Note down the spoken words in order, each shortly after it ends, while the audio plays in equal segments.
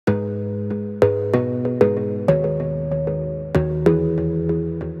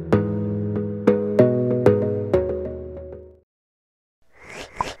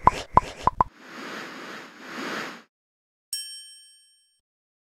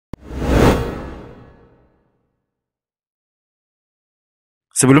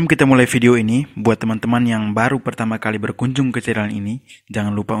Sebelum kita mulai video ini, buat teman-teman yang baru pertama kali berkunjung ke channel ini,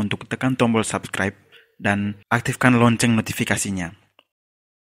 jangan lupa untuk tekan tombol subscribe dan aktifkan lonceng notifikasinya.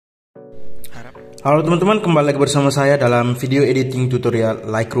 Halo teman-teman, kembali lagi bersama saya dalam video editing tutorial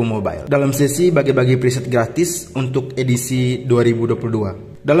Lightroom Mobile dalam sesi bagi-bagi preset gratis untuk edisi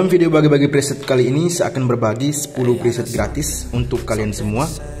 2022. Dalam video bagi-bagi preset kali ini, saya akan berbagi 10 preset gratis untuk kalian semua,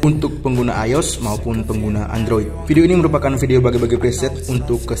 untuk pengguna iOS maupun pengguna Android. Video ini merupakan video bagi-bagi preset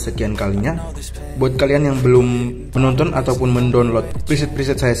untuk kesekian kalinya. Buat kalian yang belum menonton ataupun mendownload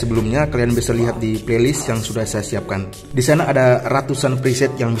preset-preset saya sebelumnya, kalian bisa lihat di playlist yang sudah saya siapkan. Di sana ada ratusan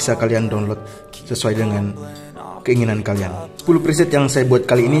preset yang bisa kalian download sesuai dengan keinginan kalian. 10 preset yang saya buat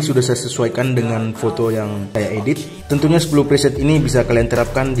kali ini sudah saya sesuaikan dengan foto yang saya edit. Tentunya 10 preset ini bisa kalian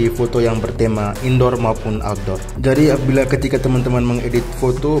terapkan di foto yang bertema indoor maupun outdoor. Jadi apabila ketika teman-teman mengedit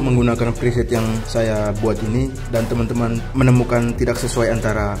foto menggunakan preset yang saya buat ini dan teman-teman menemukan tidak sesuai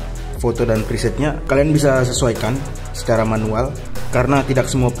antara foto dan presetnya, kalian bisa sesuaikan secara manual karena tidak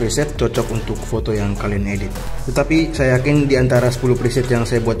semua preset cocok untuk foto yang kalian edit. Tetapi saya yakin di antara 10 preset yang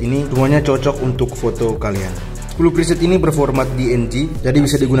saya buat ini semuanya cocok untuk foto kalian. 10 preset ini berformat DNG, jadi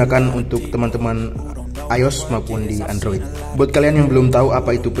bisa digunakan untuk teman-teman iOS maupun di Android. Buat kalian yang belum tahu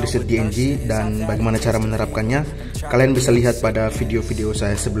apa itu preset DNG dan bagaimana cara menerapkannya, kalian bisa lihat pada video-video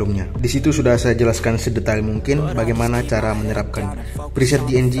saya sebelumnya. Di situ sudah saya jelaskan sedetail mungkin bagaimana cara menerapkan preset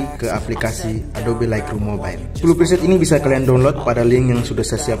DNG ke aplikasi Adobe Lightroom Mobile. 10 preset ini bisa kalian download pada link yang sudah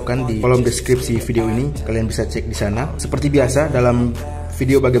saya siapkan di kolom deskripsi video ini. Kalian bisa cek di sana. Seperti biasa dalam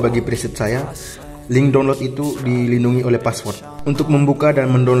video bagi-bagi preset saya, link download itu dilindungi oleh password. Untuk membuka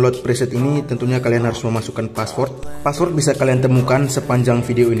dan mendownload preset ini tentunya kalian harus memasukkan password. Password bisa kalian temukan sepanjang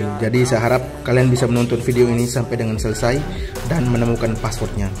video ini. Jadi saya harap kalian bisa menonton video ini sampai dengan selesai dan menemukan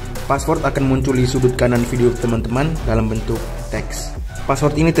passwordnya. Password akan muncul di sudut kanan video teman-teman dalam bentuk teks.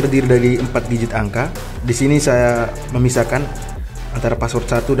 Password ini terdiri dari 4 digit angka. Di sini saya memisahkan antara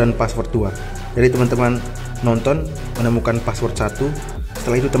password 1 dan password 2. Jadi teman-teman nonton menemukan password 1.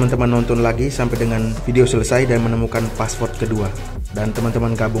 Setelah itu teman-teman nonton lagi sampai dengan video selesai dan menemukan password kedua. Dan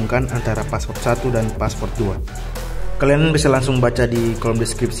teman-teman gabungkan antara password 1 dan password 2. Kalian bisa langsung baca di kolom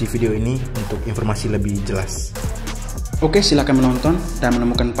deskripsi video ini untuk informasi lebih jelas. Oke, silakan menonton dan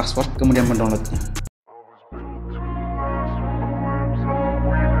menemukan password kemudian mendownloadnya.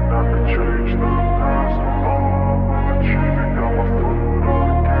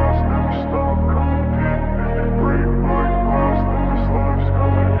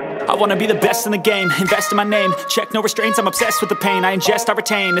 I wanna be the best in the game, invest in my name, check no restraints, I'm obsessed with the pain, I ingest, I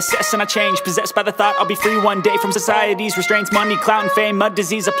retain, assess and I change, possessed by the thought I'll be free one day from society's restraints, money, clout and fame, a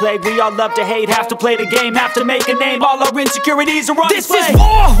disease, a plague, we all love to hate, have to play the game, have to make a name, all our insecurities are on display. This is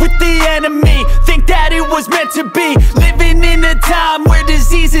war with the enemy, think that it was meant to be, living in a time where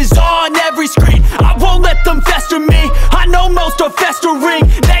disease is on every screen, I won't let them fester me, I know most are festering,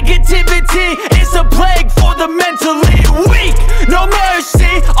 negativity is a plague for the mentally weak, no mercy,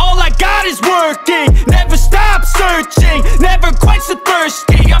 all I got is working, never stop searching, never quench the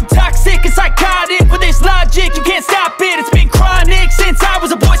thirsty. I'm toxic and psychotic, with this logic you can't stop it. It's been chronic since I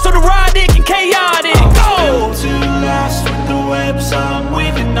was a boy, so neurotic and chaotic. Built to last with the webs I'm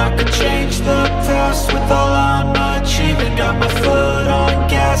weaving. I could change the past with all I'm achieving. Got my foot on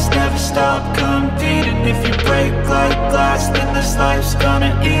gas, never stop competing. If you break like glass, then this life's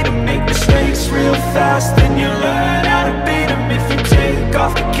gonna eat 'em. Make mistakes real fast, then you learn how to beat 'em. If you take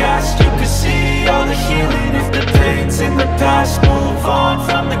off the cast, you can see all the healing. If the pain's in the past, move on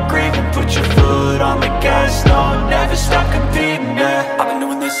from the grave and put your foot on the gas. No, never stop competing, yeah. I've been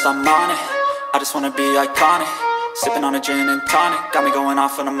doing this, I'm on it. I just wanna be iconic. Sipping on a gin and tonic, got me going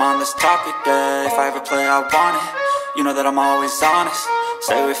off when I'm on this topic, yeah. If I ever play, I want it. You know that I'm always honest.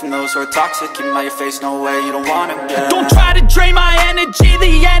 Stay away from those who are toxic. Keep them out your face, no way, you don't want it, yeah. Don't try to drain my energy.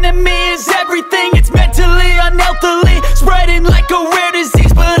 The enemy is everything. It's mentally, unhealthily, spreading like a rare disease.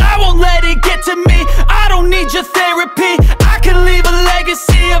 But I won't let it get to me. I don't need your therapy. I can leave a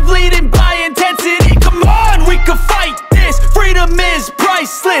legacy of leading by intensity. Come on, we can fight this. Freedom is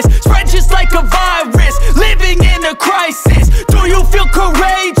priceless. Spread just like a virus. Living in a crisis. Do you feel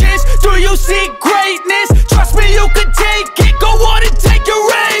courageous? Do you seek greatness? Trust me, you can take it. Go on and take your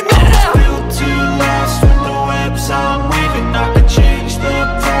aim. Yeah. Built to last with the webs I'm weaving. I could change the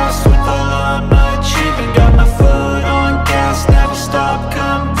past with all I'm achieving. Got my foot on gas, never stop.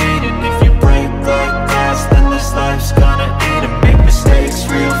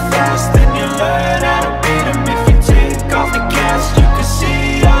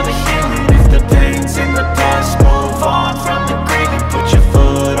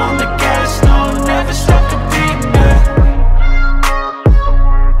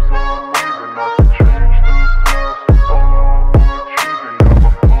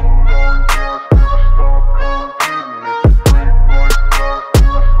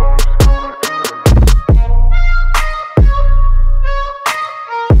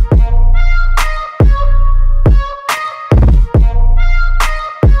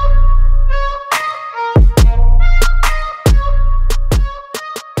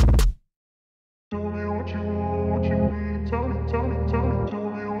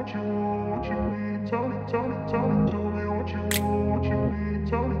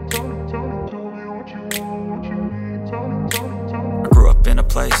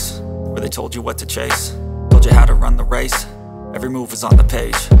 place where they told you what to chase, told you how to run the race. Every move was on the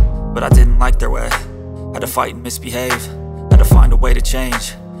page, but I didn't like their way. Had to fight and misbehave, had to find a way to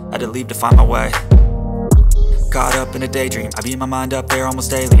change, had to leave to find my way. Caught up in a daydream, I beat my mind up there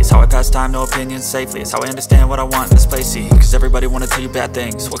almost daily. It's how I pass time, no opinions safely. It's how I understand what I want in this place, see. Cause everybody wanna tell you bad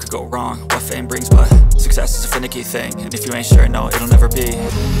things, what could go wrong, what fame brings. But success is a finicky thing, and if you ain't sure, no, it'll never be.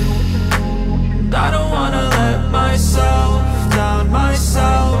 I don't wanna let myself down,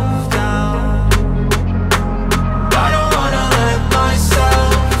 myself down. I don't wanna let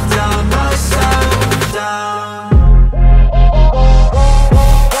myself down, myself down.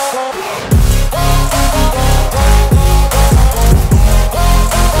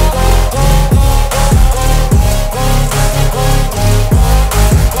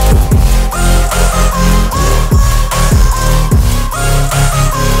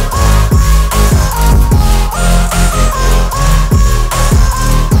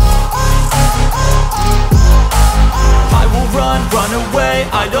 Run away,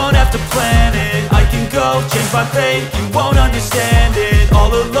 I don't have to plan it. I can go, change my fate, you won't understand it. All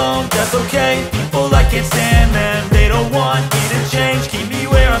alone, that's okay, people I can't stand them. They don't want me to change, keep me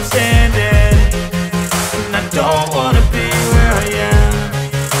where I'm standing. And I don't wanna be where I am,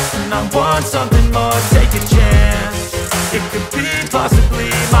 and I want something more, take a chance. It could be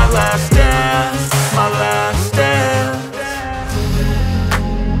possibly my last dance, my last